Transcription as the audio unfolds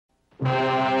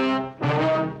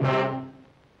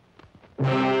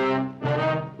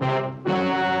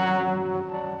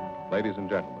ladies and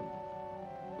gentlemen.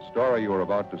 The story you are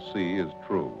about to see is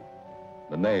true.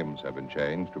 The names have been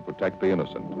changed to protect the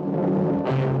innocent.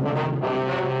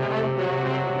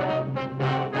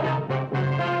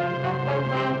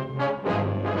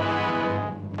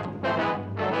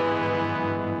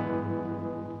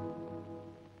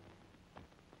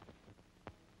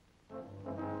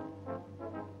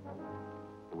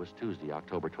 It was Tuesday,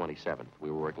 October 27th.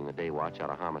 We were working the day watch out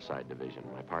of Homicide Division.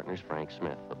 My partner's Frank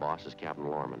Smith. The boss is Captain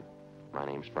Lorman. My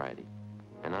name's Friday.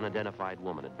 An unidentified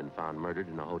woman had been found murdered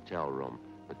in a hotel room.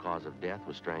 The cause of death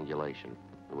was strangulation.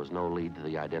 There was no lead to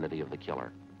the identity of the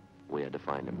killer. We had to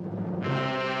find him.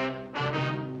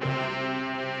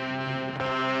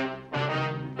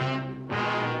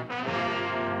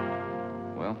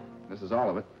 Well, this is all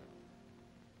of it.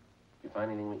 You find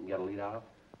anything we can get a lead out of?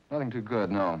 Nothing too good,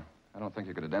 no. I don't think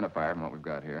you could identify her from what we've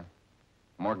got here.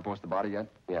 Morgan post the body yet?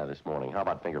 Yeah, this morning. How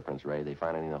about fingerprints, Ray? They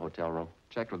find any in the hotel room?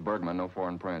 Checked with Bergman, no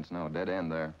foreign prints. No, dead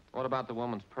end there. What about the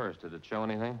woman's purse? Did it show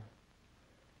anything?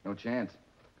 No chance.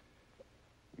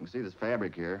 You can see this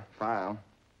fabric here, file.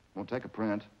 Won't take a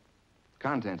print.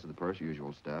 Contents of the purse,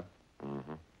 usual stuff.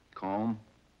 Mm-hmm. Comb,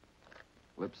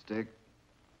 lipstick,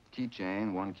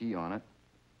 keychain, one key on it.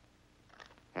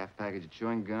 Half package of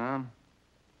chewing gum.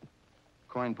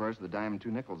 Coin purse with a dime and 2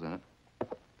 nickels in it.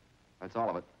 That's all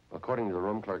of it. According to the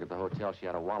room clerk at the hotel, she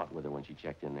had a wallet with her when she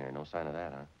checked in there. No sign of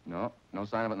that, huh? No, no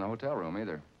sign of it in the hotel room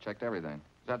either. Checked everything.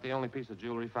 Is that the only piece of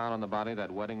jewelry found on the body, that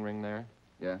wedding ring there?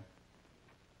 Yeah.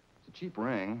 It's a cheap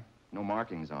ring. No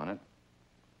markings on it.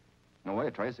 No way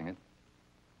of tracing it.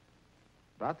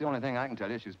 About the only thing I can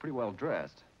tell you, she was pretty well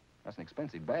dressed. That's an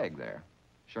expensive bag there.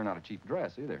 Sure not a cheap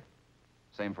dress either.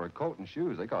 Same for a coat and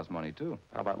shoes. They cost money, too.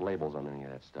 How about labels on any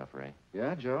of that stuff, Ray?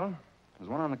 Yeah, Joe. There's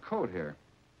one on the coat here.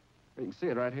 You can see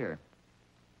it right here.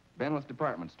 Benwick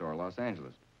Department Store, Los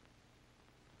Angeles.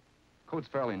 Coat's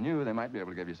fairly new. They might be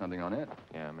able to give you something on it.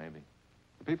 Yeah, maybe.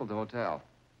 The people at the hotel.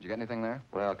 Did you get anything there?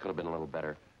 Well, it could have been a little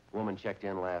better. The woman checked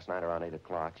in last night around 8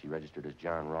 o'clock. She registered as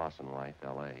John Ross and wife,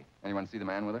 L.A. Anyone see the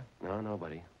man with her? No,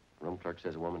 nobody. Room clerk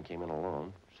says a woman came in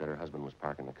alone. Said her husband was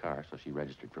parking the car, so she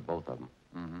registered for both of them.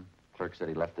 Mm-hmm. Clerk said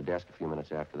he left the desk a few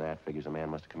minutes after that. Figures a man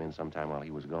must have come in sometime while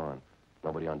he was gone.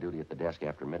 Nobody on duty at the desk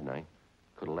after midnight.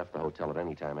 Could have left the hotel at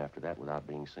any time after that without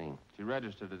being seen. She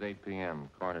registered at 8 p.m.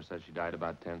 Coroner said she died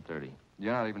about 10:30.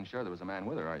 You're not even sure there was a man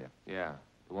with her, are you? Yeah,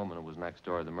 the woman who was next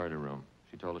door to the murder room.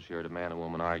 She told us she heard a man and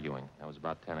woman arguing. That was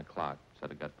about 10 o'clock. Said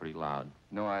it got pretty loud.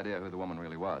 No idea who the woman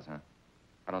really was, huh?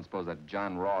 I don't suppose that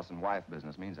John Ross and wife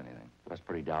business means anything. That's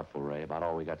pretty doubtful, Ray. About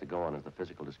all we got to go on is the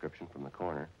physical description from the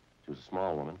coroner. She was a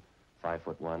small woman,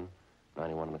 5'1",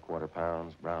 91¼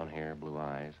 pounds, brown hair, blue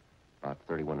eyes, about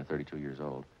 31 or 32 years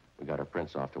old. We got her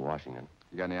prints off to Washington.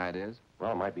 You got any ideas?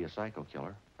 Well, it might be a psycho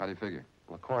killer. How do you figure?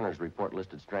 Well, the coroner's report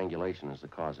listed strangulation as the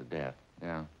cause of death.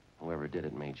 Yeah. Whoever did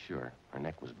it made sure. Her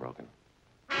neck was broken.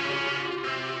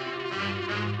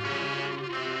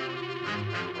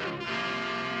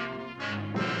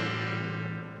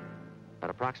 At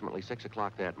approximately 6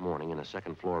 o'clock that morning, in a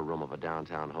second-floor room of a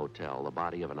downtown hotel, the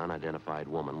body of an unidentified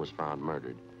woman was found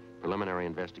murdered. Preliminary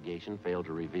investigation failed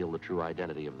to reveal the true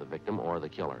identity of the victim or the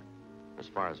killer. As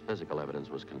far as physical evidence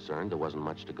was concerned, there wasn't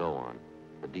much to go on.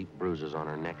 The deep bruises on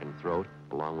her neck and throat,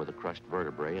 along with the crushed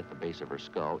vertebrae at the base of her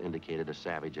skull, indicated a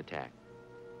savage attack.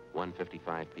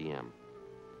 1:55 p.m.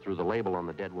 Through the label on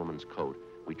the dead woman's coat,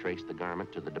 we traced the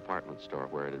garment to the department store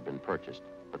where it had been purchased,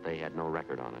 but they had no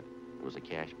record on it. It was a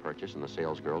cash purchase, and the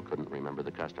salesgirl couldn't remember the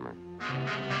customer.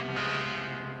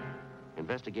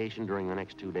 Investigation during the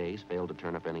next 2 days failed to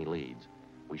turn up any leads.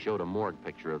 We showed a morgue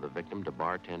picture of the victim to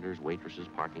bartenders, waitresses,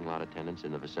 parking lot attendants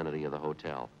in the vicinity of the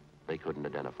hotel. They couldn't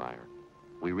identify her.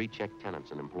 We rechecked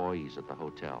tenants and employees at the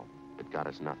hotel. It got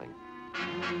us nothing.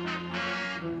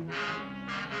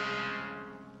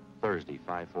 Thursday,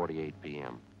 5:48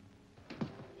 p.m.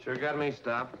 Sure got me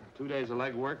stopped. 2 days of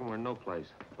leg work and we're in no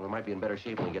place. Well, we might be in better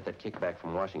shape when we get that kickback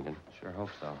from Washington. Sure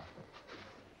hope so.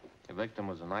 The victim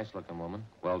was a nice-looking woman,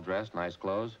 well-dressed, nice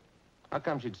clothes. How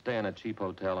come she'd stay in a cheap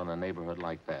hotel in a neighborhood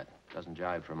like that? Doesn't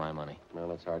jive for my money. Well,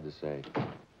 that's hard to say.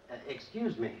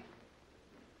 Excuse me.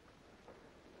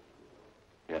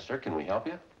 Yes, sir. Can we help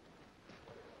you?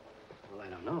 Well, I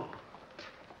don't know.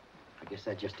 I guess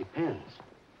that just depends.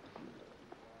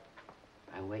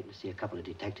 I'm waiting to see a couple of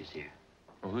detectives here.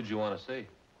 Well, who'd you want to see?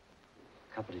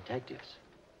 A couple of detectives.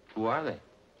 Who are they?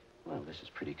 Well, this is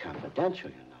pretty confidential,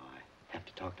 you know. I have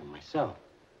to talk to them myself.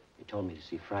 They told me to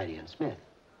see Friday and Smith.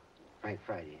 Frank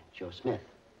Friday and Joe Smith.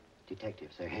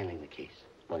 Detectives, they're handling the case.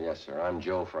 Well, yes, sir. I'm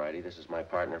Joe Friday. This is my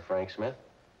partner, Frank Smith.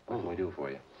 What can we do for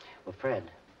you? Well,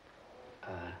 Fred,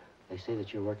 they say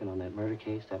that you're working on that murder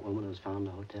case, that woman who was found in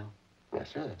the hotel? Yes,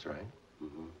 sir. That's right.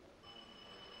 Mm-hmm.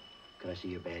 Could I see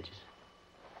your badges?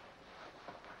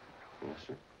 Yes,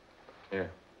 sir. Here.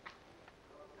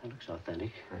 That looks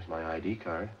authentic. There's my ID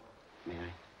card. May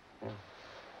I? Yeah.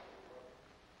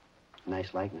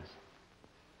 Nice likeness.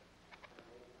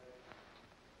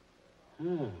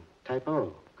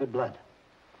 Typo. Good blood.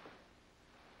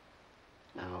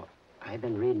 Now, I've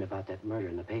been reading about that murder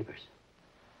in the papers.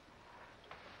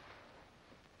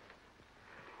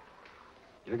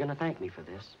 You're gonna thank me for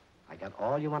this. I got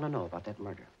all you want to know about that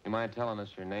murder. You mind telling us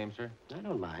your name, sir? I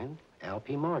don't mind.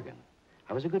 L.P. Morgan.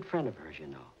 I was a good friend of hers, you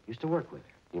know. Used to work with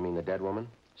her. You mean the dead woman?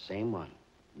 Same one.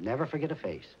 Never forget a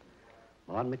face.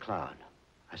 Maud McLeod.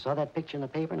 I saw that picture in the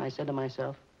paper and I said to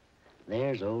myself,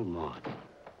 there's old Maud.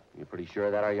 You pretty sure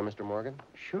of that, are you, Mr. Morgan?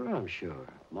 Sure, I'm sure.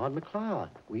 Maud McLeod.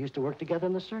 We used to work together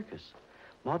in the circus.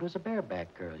 Maud was a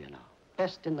bareback girl, you know.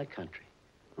 Best in the country.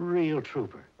 Real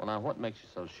trooper. Well, now, what makes you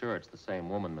so sure it's the same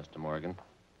woman, Mr. Morgan?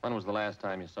 When was the last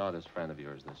time you saw this friend of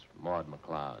yours, this Maud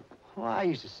McLeod? Well, I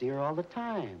used to see her all the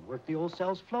time. Worked the old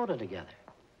cells floater together.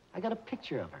 I got a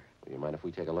picture of her. Do you mind if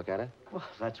we take a look at it? Well,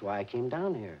 that's why I came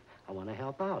down here. I want to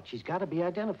help out. She's got to be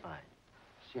identified.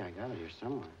 See, I got it here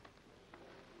somewhere.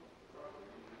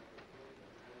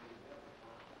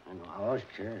 I know. I always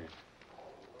carry it.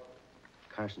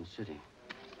 Carson City.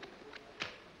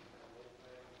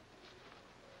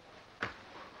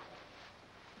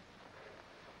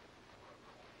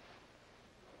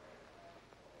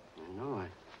 I know.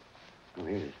 Oh,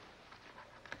 here it is.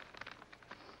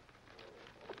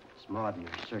 It's Maud in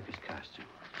her circus costume.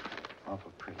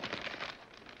 Awful pretty.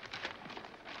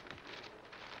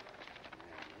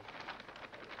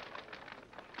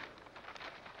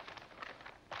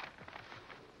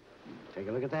 Take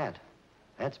a look at that.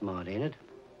 That's Maud, ain't it?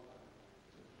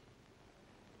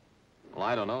 Well,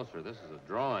 I don't know, sir. This is a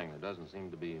drawing. There doesn't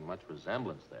seem to be much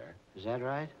resemblance there. Is that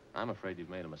right? I'm afraid you've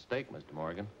made a mistake, Mr.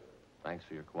 Morgan. Thanks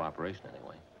for your cooperation,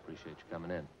 anyway. Appreciate you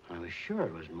coming in. I was sure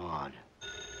it was Maud.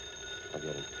 I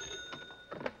get it.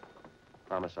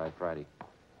 Homicide Friday.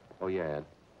 Oh, yeah, Ed.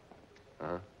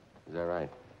 Uh-huh. Is that right?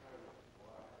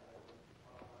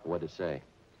 What'd it say?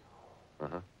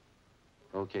 Uh-huh.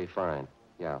 Okay, fine.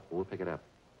 Yeah, we'll pick it up.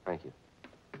 Thank you.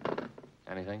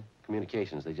 Anything?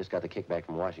 Communications. They just got the kickback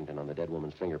from Washington on the dead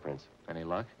woman's fingerprints. Any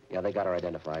luck? Yeah, they got her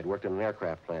identified. Worked in an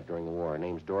aircraft plant during the war. Her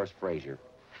name's Doris Frazier.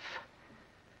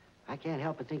 I can't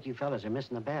help but think you fellas are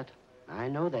missing a bet. I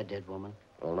know that dead woman.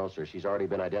 Well, no, sir. She's already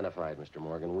been identified, Mr.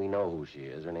 Morgan. We know who she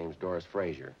is. Her name's Doris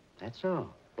Frazier. That's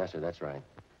so. Yes, sir, that's right.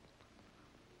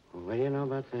 Well, what do you know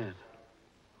about that?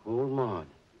 Old Maud.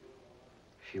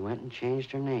 She went and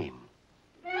changed her name.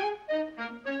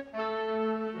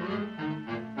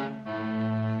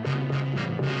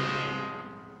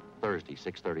 Thursday,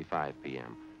 6:35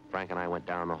 p.m. Frank and I went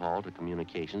down the hall to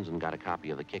communications and got a copy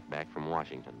of the kickback from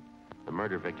Washington. The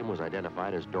murder victim was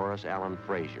identified as Doris Allen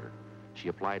Frazier. She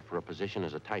applied for a position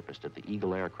as a typist at the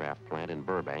Eagle Aircraft Plant in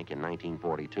Burbank in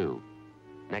 1942.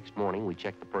 Next morning, we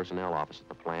checked the personnel office at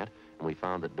the plant, and we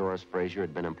found that Doris Frazier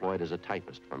had been employed as a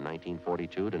typist from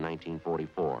 1942 to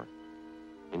 1944.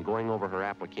 In going over her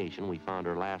application, we found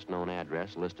her last known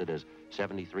address listed as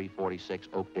 7346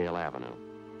 Oakdale Avenue.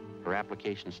 Her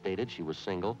application stated she was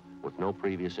single, with no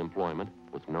previous employment,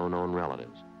 with no known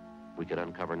relatives. We could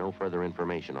uncover no further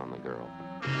information on the girl.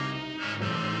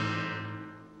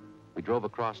 We drove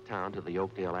across town to the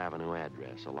Oakdale Avenue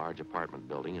address, a large apartment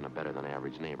building in a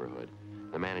better-than-average neighborhood.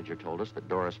 The manager told us that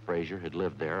Doris Frazier had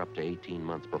lived there up to 18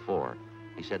 months before.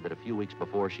 He said that a few weeks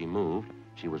before she moved,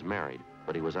 she was married,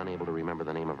 but he was unable to remember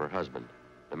the name of her husband.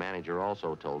 The manager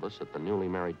also told us that the newly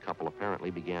married couple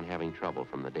apparently began having trouble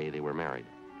from the day they were married.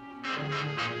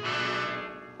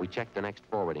 We checked the next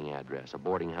forwarding address, a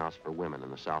boarding house for women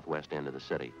in the southwest end of the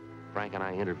city. Frank and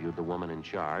I interviewed the woman in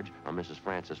charge, a Mrs.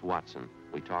 Frances Watson.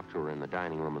 We talked to her in the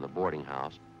dining room of the boarding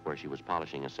house, where she was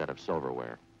polishing a set of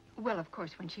silverware. Well, of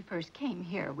course, when she first came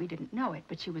here, we didn't know it,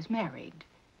 but she was married.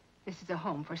 This is a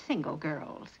home for single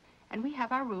girls, and we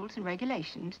have our rules and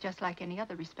regulations, just like any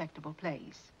other respectable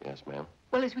place. Yes, ma'am.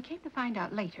 Well, as we came to find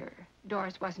out later,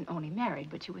 Doris wasn't only married,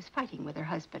 but she was fighting with her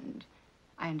husband.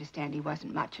 I understand he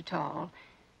wasn't much at all.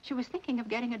 She was thinking of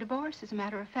getting a divorce, as a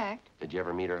matter of fact. Did you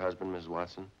ever meet her husband, Miss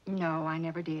Watson? No, I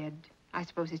never did. I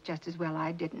suppose it's just as well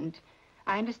I didn't.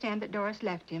 I understand that Doris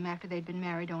left him after they'd been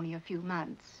married only a few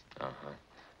months. Uh-huh.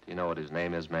 Do you know what his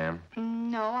name is, ma'am?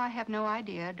 No, I have no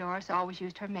idea. Doris always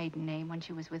used her maiden name when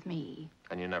she was with me.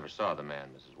 And you never saw the man,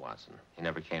 Mrs. Watson. He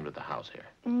never came to the house here.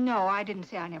 No, I didn't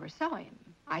say I never saw him.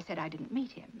 I said I didn't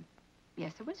meet him.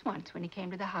 Yes, there was once when he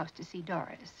came to the house to see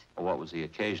Doris. Well, what was the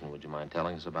occasion? Would you mind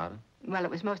telling us about it? Well,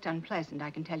 it was most unpleasant, I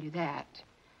can tell you that.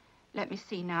 Let me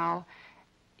see now.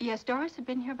 Yes, Doris had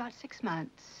been here about 6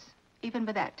 months. Even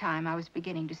by that time, I was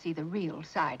beginning to see the real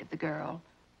side of the girl.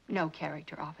 No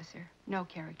character, officer. No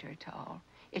character at all.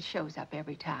 It shows up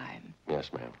every time.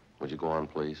 Yes, ma'am. Would you go on,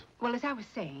 please? Well, as I was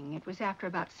saying, it was after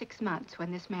about 6 months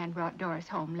when this man brought Doris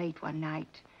home late one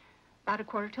night. About a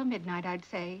quarter till midnight, I'd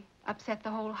say. Upset the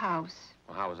whole house.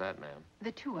 Well, how was that, ma'am?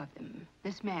 The two of them,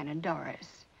 this man and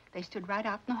Doris, they stood right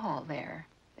out in the hall there.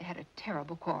 They had a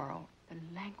terrible quarrel. The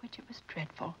language, it was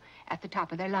dreadful. At the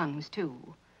top of their lungs, too.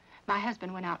 My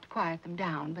husband went out to quiet them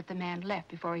down, but the man left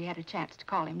before he had a chance to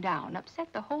call him down. Upset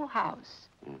the whole house.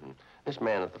 Mm-hmm. This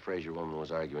man that the Fraser woman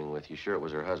was arguing with, you sure it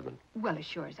was her husband? Well, as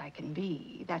sure as I can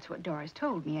be. That's what Doris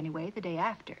told me, anyway, the day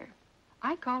after.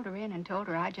 I called her in and told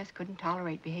her I just couldn't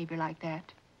tolerate behavior like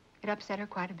that. It upset her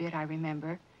quite a bit, I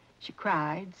remember. She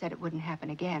cried, said it wouldn't happen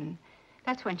again.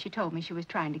 That's when she told me she was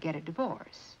trying to get a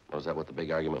divorce. Was that what the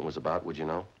big argument was about, would you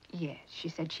know? Yes, she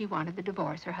said she wanted the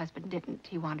divorce. Her husband didn't.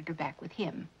 He wanted her back with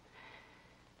him.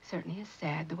 Certainly is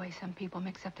sad the way some people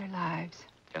mix up their lives.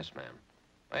 Yes, ma'am.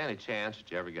 By any chance,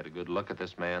 did you ever get a good look at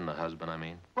this man, the husband, I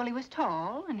mean? Well, he was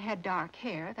tall and had dark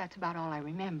hair. That's about all I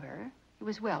remember. He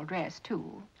was well-dressed,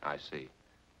 too. I see.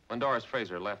 When Doris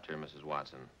Fraser left here, Mrs.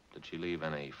 Watson, did she leave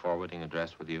any forwarding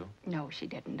address with you? No, she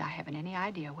didn't. I haven't any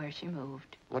idea where she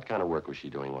moved. What kind of work was she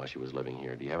doing while she was living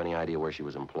here? Do you have any idea where she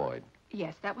was employed?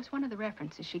 Yes, that was one of the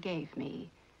references she gave me.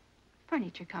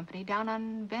 Furniture company down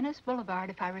on Venice Boulevard,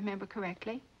 if I remember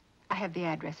correctly. I have the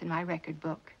address in my record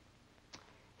book.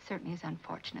 Certainly is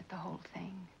unfortunate, the whole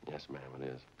thing. Yes, ma'am, it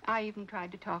is. I even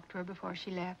tried to talk to her before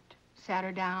she left. Sat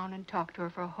her down and talked to her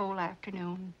for a whole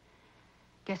afternoon.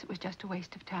 Guess it was just a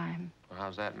waste of time. Well,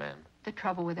 how's that, ma'am? The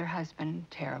trouble with her husband,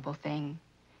 terrible thing.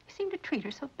 He seemed to treat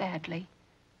her so badly.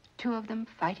 Two of them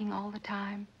fighting all the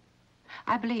time.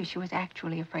 I believe she was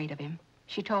actually afraid of him.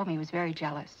 She told me he was very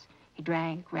jealous. He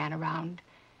drank, ran around.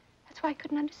 That's why I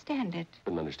couldn't understand it.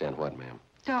 Couldn't understand what, ma'am?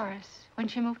 Doris, when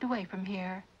she moved away from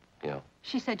here. Yeah.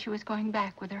 She said she was going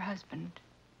back with her husband.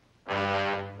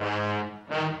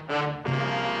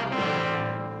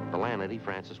 The landlady,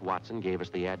 Frances Watson, gave us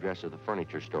the address of the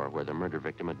furniture store where the murder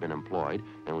victim had been employed,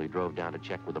 and we drove down to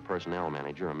check with the personnel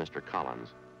manager, a Mr. Collins.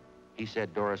 He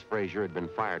said Doris Fraser had been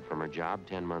fired from her job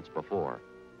 10 months before.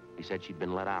 He said she'd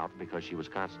been let out because she was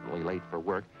constantly late for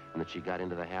work and that she got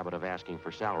into the habit of asking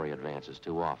for salary advances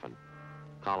too often.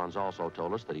 Collins also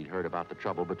told us that he'd heard about the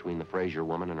trouble between the Fraser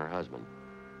woman and her husband.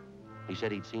 He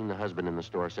said he'd seen the husband in the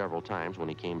store several times when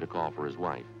he came to call for his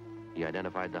wife. He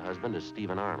identified the husband as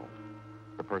Stephen Arnold.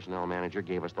 The personnel manager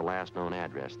gave us the last known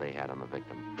address they had on the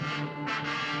victim.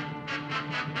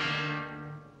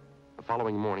 The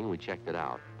following morning, we checked it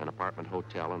out, an apartment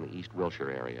hotel in the East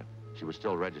Wilshire area. She was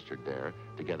still registered there,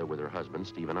 together with her husband,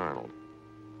 Stephen Arnold.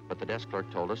 But the desk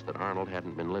clerk told us that Arnold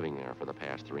hadn't been living there for the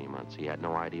past 3 months. He had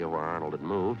no idea where Arnold had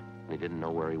moved, and he didn't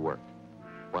know where he worked.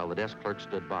 While the desk clerk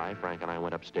stood by, Frank and I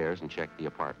went upstairs and checked the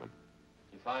apartment.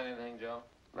 You find anything, Joe?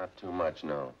 Not too much,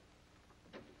 no.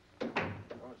 Well,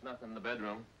 there's nothing in the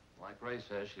bedroom. Like Ray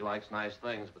says, she likes nice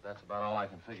things, but that's about all I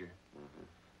can figure. Mm-hmm.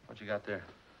 What you got there?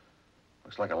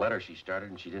 Looks like a letter she started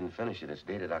and she didn't finish it. It's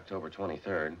dated October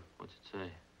 23rd. What's it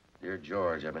say? Dear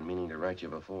George, I've been meaning to write you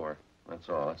before. That's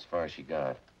all. That's as far as she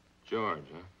got. George,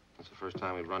 huh? That's the first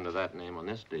time we've run to that name on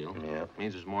this deal. Yeah.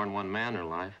 Means there's more than one man in her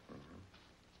life.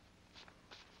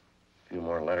 A few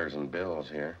more letters and bills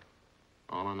here.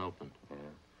 All unopened.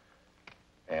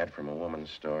 Yeah. Ad from a woman's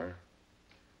store.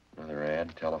 Another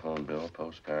ad, telephone bill,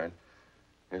 postcard.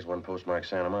 Here's one postmarked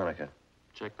Santa Monica.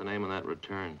 Check the name of that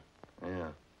return. Yeah.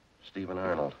 Stephen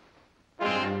Arnold.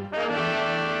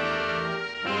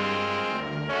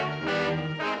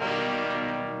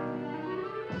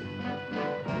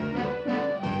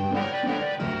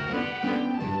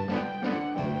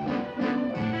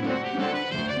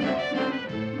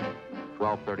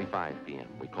 12:35 p.m.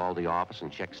 We called the office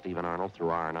and checked Stephen Arnold through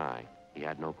R&I. He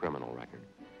had no criminal record.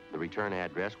 The return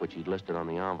address, which he'd listed on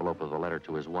the envelope of the letter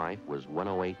to his wife, was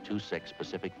 10826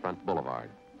 Pacific Front Boulevard.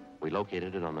 We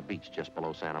located it on the beach just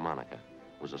below Santa Monica.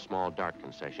 It was a small dart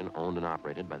concession owned and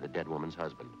operated by the dead woman's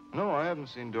husband. No, I haven't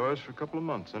seen Doris for a couple of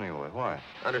months anyway. Why?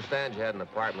 I understand you had an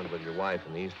apartment with your wife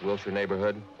in the East Wilshire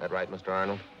neighborhood. That right, Mr.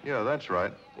 Arnold? Yeah, that's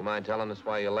right. You mind telling us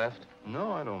why you left?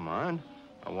 No, I don't mind.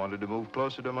 I wanted to move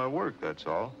closer to my work, that's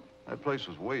all. That place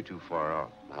was way too far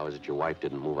out. How is it your wife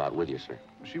didn't move out with you, sir?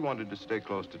 She wanted to stay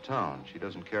close to town. She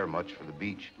doesn't care much for the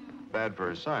beach. Bad for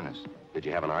her sinus. Did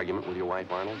you have an argument with your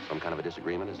wife, Arnold? Some kind of a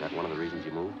disagreement? Is that one of the reasons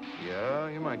you moved? Yeah,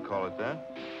 you might call it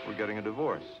that. We're getting a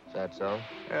divorce. Is that so?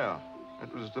 Yeah.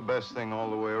 It was the best thing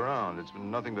all the way around. It's been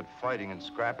nothing but fighting and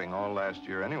scrapping all last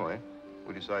year anyway.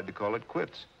 We decided to call it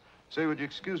quits. Say, would you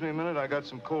excuse me a minute? I got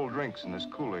some cold drinks in this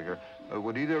cooler here.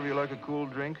 Would either of you like a cool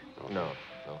drink? No,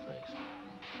 thanks.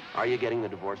 Are you getting the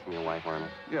divorce from your wife, Arnold?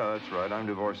 Yeah, that's right. I'm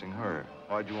divorcing her.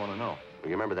 Why'd you want to know? Well,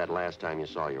 you remember that last time you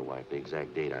saw your wife, the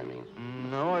exact date, I mean?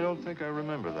 No, I don't think I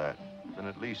remember that. Been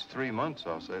at least 3 months,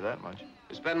 I'll say that much.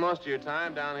 You spend most of your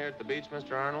time down here at the beach,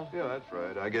 Mr. Arnold? Yeah, that's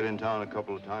right. I get in town a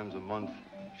couple of times a month.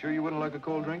 Sure you wouldn't like a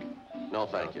cold drink? No,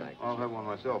 thank you. I'll have one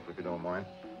myself, if you don't mind.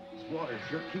 This water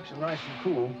sure keeps it nice and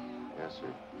cool. Yes,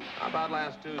 sir. How about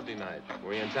last Tuesday night?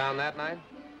 Were you in town that night?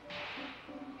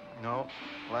 No,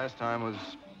 last time was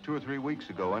 2 or 3 weeks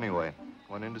ago anyway.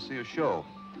 Went in to see a show.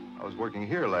 I was working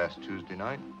here last Tuesday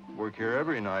night. Work here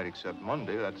every night except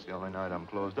Monday. That's the only night I'm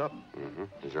closed up.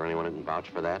 Mm-hmm. Is there anyone who can vouch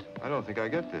for that? I don't think I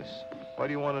get this. Why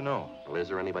do you want to know? Well, is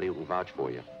there anybody who can vouch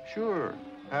for you? Sure.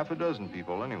 Half a dozen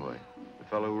people anyway. The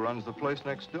fellow who runs the place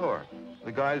next door.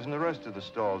 The guys in the rest of the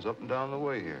stalls up and down the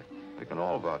way here. They can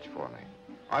all vouch for me.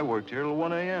 I worked here till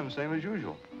 1 a.m., same as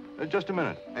usual. Just a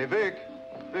minute. Hey, Vic.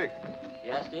 Vic.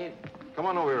 Yeah, Steve? Come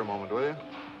on over here a moment, will you?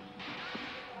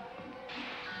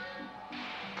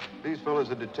 These fellas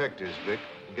are detectives, Vic.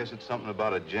 I guess it's something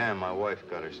about a jam my wife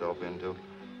got herself into.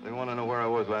 They want to know where I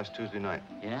was last Tuesday night.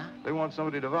 Yeah? They want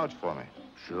somebody to vouch for me.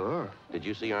 Sure. Did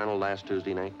you see Arnold last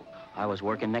Tuesday night? I was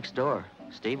working next door.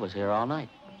 Steve was here all night.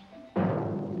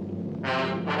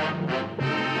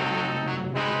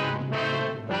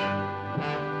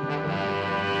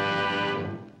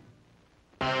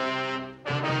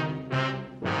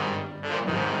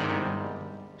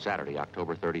 Saturday,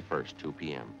 October 31st, 2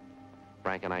 p.m.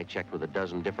 Frank and I checked with a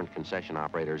dozen different concession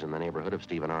operators in the neighborhood of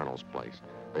Stephen Arnold's place.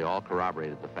 They all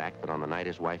corroborated the fact that on the night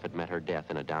his wife had met her death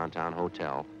in a downtown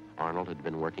hotel, Arnold had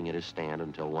been working at his stand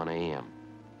until 1 a.m.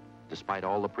 Despite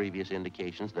all the previous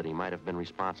indications that he might have been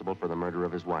responsible for the murder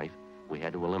of his wife, we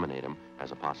had to eliminate him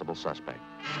as a possible suspect.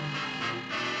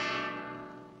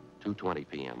 2:20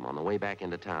 p.m. On the way back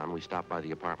into town, we stopped by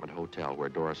the apartment hotel where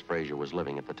Doris Frazier was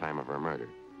living at the time of her murder.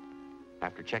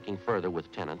 After checking further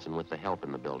with tenants and with the help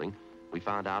in the building, we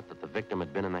found out that the victim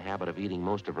had been in the habit of eating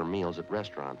most of her meals at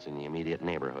restaurants in the immediate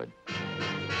neighborhood.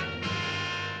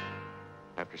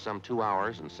 After some 2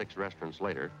 hours and 6 restaurants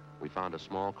later, we found a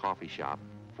small coffee shop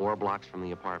 4 blocks from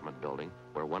the apartment building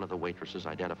where one of the waitresses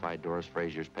identified Doris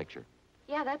Frazier's picture.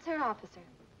 Yeah, that's her, officer.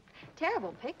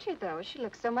 Terrible picture, though. She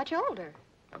looks so much older.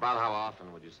 About how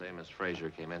often would you say Miss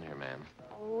Frazier came in here, ma'am?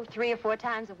 Oh, 3 or 4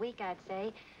 times a week, I'd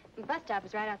say. The bus stop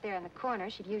is right out there in the corner.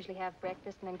 She'd usually have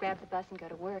breakfast and then grab the bus and go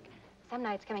to work. Some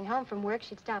nights coming home from work,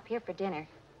 she'd stop here for dinner.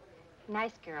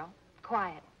 Nice girl.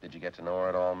 Quiet. Did you get to know her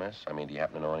at all, miss? I mean, do you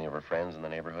happen to know any of her friends in the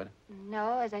neighborhood?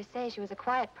 No, as I say, she was a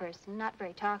quiet person, not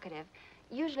very talkative.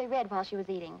 Usually read while she was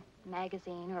eating, a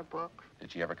magazine or a book.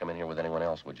 Did she ever come in here with anyone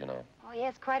else, would you know? Oh,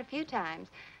 yes, quite a few times.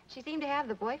 She seemed to have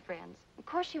the boyfriends. Of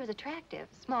course, she was attractive.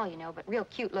 Small, you know, but real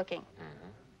cute looking. Mm-hmm.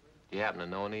 Do you happen to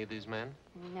know any of these men?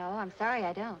 No, I'm sorry,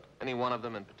 I don't. Any one of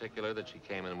them in particular that she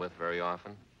came in with very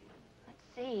often? Let's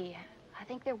see. I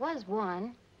think there was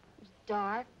one. He was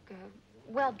dark,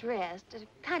 well-dressed,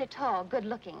 kind of tall,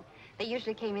 good-looking. They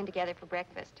usually came in together for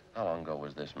breakfast. How long ago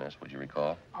was this, miss? Would you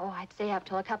recall? Oh, I'd say up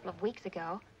till a couple of weeks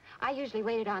ago. I usually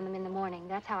waited on them in the morning.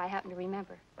 That's how I happen to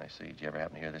remember. I see. Did you ever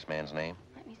happen to hear this man's name?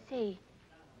 Let me see.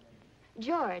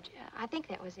 George. I think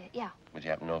that was it, yeah. Would you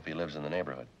happen to know if he lives in the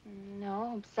neighborhood? No,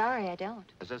 I'm sorry, I don't.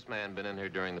 Has this man been in here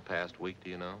during the past week, do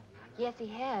you know? Yes, he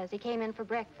has. He came in for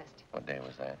breakfast. What day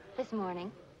was that? This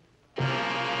morning.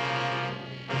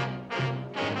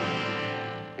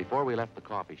 Before we left the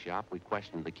coffee shop, we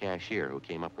questioned the cashier who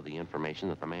came up with the information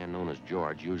that the man known as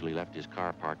George usually left his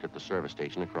car parked at the service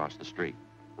station across the street.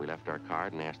 We left our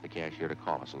card and asked the cashier to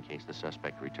call us in case the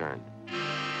suspect returned.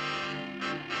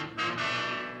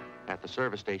 At the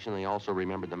service station, they also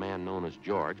remembered the man known as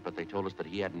George, but they told us that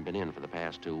he hadn't been in for the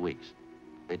past 2 weeks.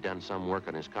 They'd done some work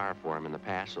on his car for him in the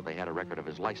past, so they had a record of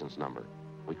his license number.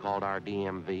 We called our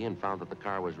DMV and found that the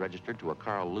car was registered to a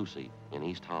Carl Lucy in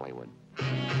East Hollywood.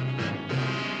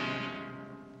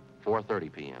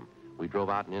 4:30 p.m. We drove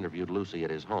out and interviewed Lucy at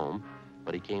his home,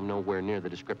 but he came nowhere near the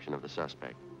description of the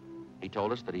suspect. He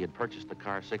told us that he had purchased the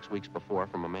car 6 weeks before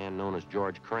from a man known as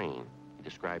George Crane. He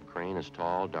described Crane as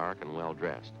tall, dark, and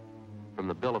well-dressed. From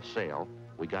the bill of sale,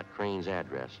 we got Crane's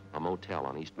address, a motel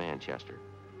on East Manchester.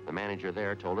 The manager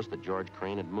there told us that George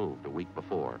Crane had moved a week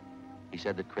before. He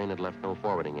said that Crane had left no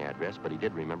forwarding address, but he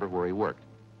did remember where he worked.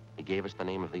 He gave us the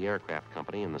name of the aircraft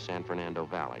company in the San Fernando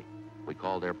Valley. We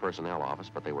called their personnel office,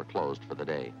 but they were closed for the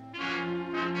day.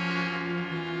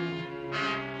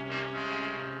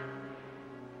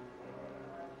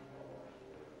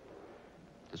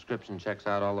 Description checks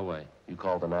out all the way. You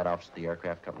called the night office at the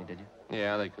aircraft company, did you?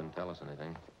 Yeah, they couldn't tell us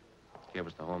anything. Gave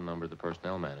us the home number of the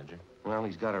personnel manager. Well,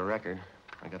 he's got a record.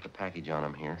 I got the package on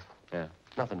him here. Yeah.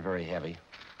 Nothing very heavy.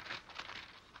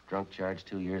 Drunk charge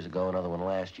 2 years ago, another one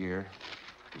last year.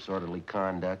 Disorderly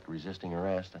conduct, resisting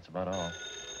arrest. That's about all.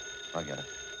 I get it.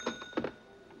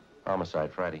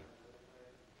 Homicide, Friday.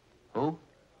 Who?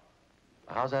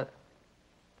 How's that?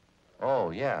 Oh,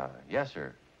 yeah. Yes,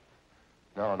 sir.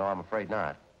 No, I'm afraid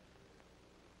not.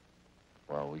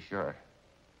 Well, we sure.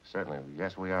 Certainly.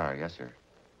 Yes, we are. Yes, sir.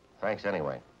 Thanks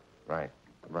anyway. Right.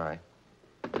 Goodbye.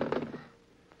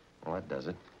 Well, that does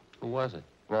it. Who was it?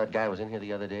 You know that guy was in here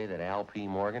the other day, that Al P.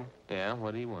 Morgan? Yeah,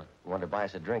 what do he want? He wanted to buy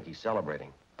us a drink. He's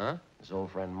celebrating. Huh? His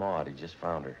old friend Maud. He just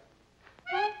found her.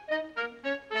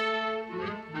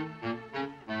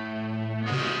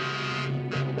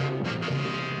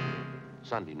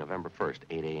 Sunday, November 1st,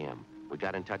 8 a.m. We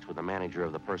got in touch with the manager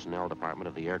of the personnel department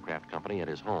of the aircraft company at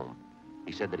his home.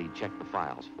 He said that he'd checked the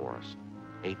files for us.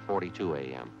 8:42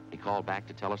 a.m. He called back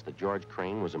to tell us that George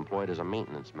Crane was employed as a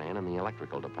maintenance man in the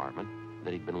electrical department,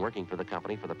 that he'd been working for the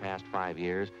company for the past 5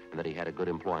 years, and that he had a good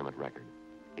employment record.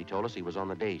 He told us he was on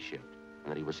the day shift,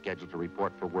 and that he was scheduled to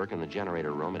report for work in the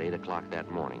generator room at 8 o'clock that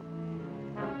morning.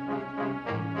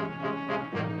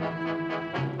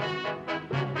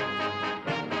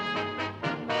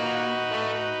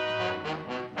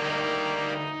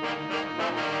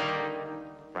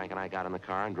 Frank and I got in the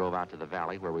car and drove out to the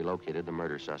valley where we located the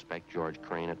murder suspect, George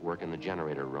Crane, at work in the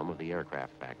generator room of the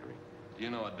aircraft factory. Do you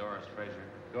know a Doris Fraser?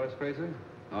 Doris Fraser?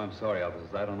 No, I'm sorry,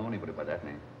 officers. I don't know anybody by that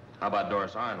name. How about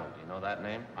Doris Arnold? Do you know that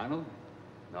name? Arnold?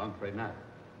 No, I'm afraid not.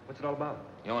 What's it all about?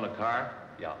 You own a car?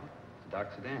 Yeah, it's a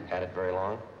dark sedan. Had it very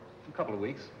long? A couple of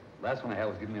weeks. Last one I had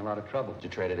was giving me a lot of trouble. Did you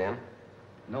trade it in?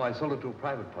 No, I sold it to a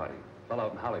private party. A fellow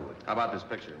out in Hollywood. How about this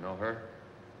picture? Know her?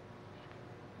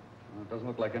 Well, it doesn't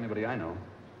look like anybody I know. Am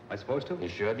I supposed to? You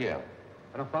should, yeah.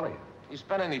 I don't follow you. You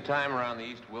spent any time around the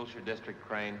East Wilshire District,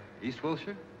 Crane? East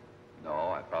Wilshire? No,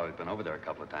 I've probably been over there a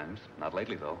couple of times. Not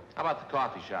lately, though. How about the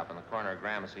coffee shop on the corner of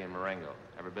Gramercy and Marengo?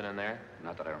 Ever been in there?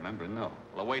 Not that I remember, no.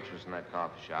 Well, the waitress in that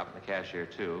coffee shop, and the cashier,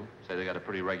 too, say they got a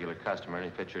pretty regular customer,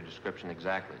 and he fits your description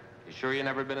exactly. You sure you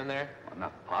never been in there? I'm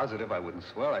not positive. I wouldn't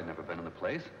swear I'd never been in the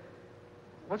place.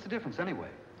 What's the difference, anyway?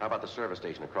 How about the service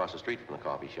station across the street from the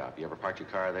coffee shop? You ever park your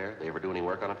car there? They ever do any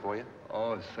work on it for you?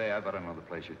 Oh, say, I better know the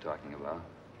place you're talking about.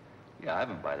 Yeah, I've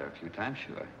been by there a few times,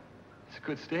 sure. It's a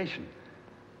good station.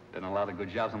 Done a lot of good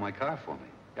jobs on my car for me.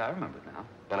 Yeah, I remember it now.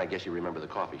 Then I guess you remember the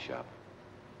coffee shop.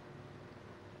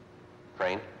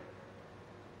 Crane?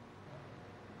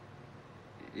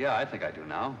 Yeah, I think I do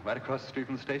now. Right across the street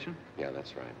from the station? Yeah,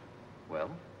 that's right.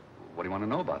 Well, what do you want to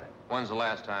know about it? When's the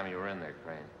last time you were in there,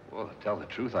 Crane? Well, to tell the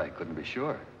truth, I couldn't be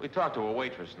sure. We talked to a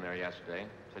waitress in there yesterday.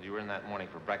 Said you were in that morning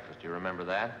for breakfast. Do you remember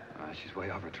that? She's way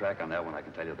off her track on that one, I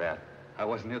can tell you that. I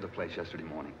wasn't near the place yesterday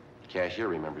morning. The cashier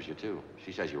remembers you, too.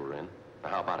 She says you were in. Now,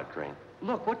 how about it, Crane?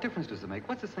 Look, what difference does it make?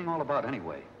 What's this thing all about,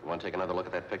 anyway? You want to take another look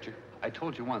at that picture? I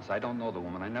told you once, I don't know the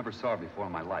woman. I never saw her before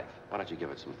in my life. Why don't you give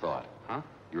it some thought? Huh?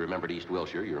 You remembered East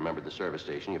Wilshire, you remembered the service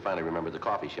station, you finally remembered the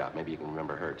coffee shop. Maybe you can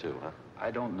remember her, too, huh? I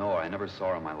don't know her. I never saw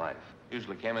her in my life.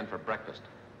 Usually came in for breakfast.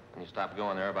 And you stopped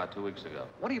going there about 2 weeks ago.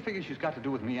 What do you figure she's got to do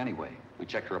with me anyway? We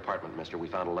checked her apartment, mister. We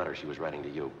found a letter she was writing to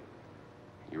you.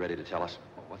 You ready to tell us?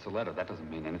 Well, what's a letter? That doesn't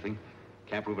mean anything.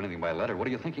 Can't prove anything by letter. What are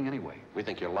you thinking anyway? We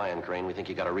think you're lying, Crane. We think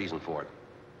you got a reason for it.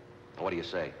 Now, what do you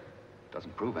say?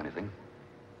 Doesn't prove anything.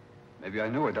 Maybe I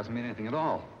knew her. It doesn't mean anything at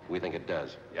all. We think it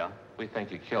does. Yeah? We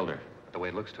think you killed her. The way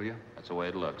it looks to you? That's the way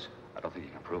it looks. I don't think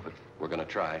you can prove it. We're gonna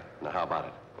try. Now, how about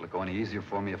it? Will it go any easier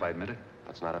for me if I admit it?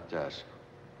 That's not up to us.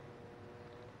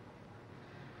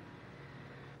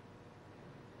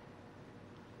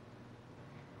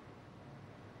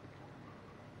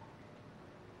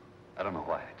 I don't know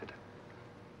why I did it.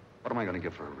 What am I going to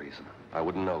give for a reason? I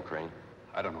wouldn't know, Crane.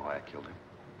 I don't know why I killed her.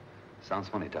 Sounds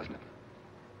funny, doesn't it?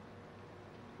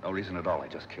 No reason at all. I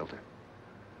just killed her.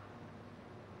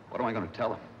 What am I going to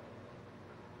tell him?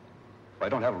 If I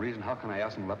don't have a reason, how can I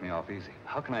ask him to let me off easy?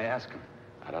 How can I ask him?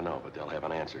 I don't know, but they'll have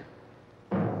an answer.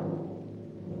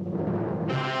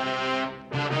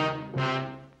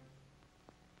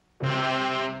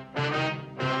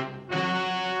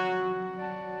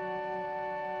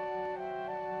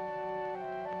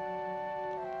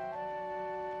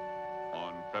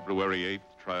 February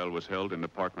 8th, trial was held in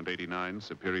Department 89,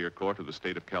 Superior Court of the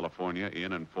State of California,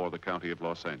 in and for the County of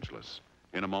Los Angeles.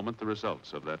 In a moment, the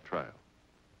results of that trial.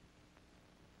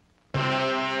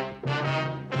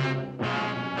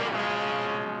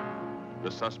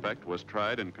 The suspect was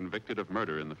tried and convicted of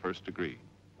murder in the first degree.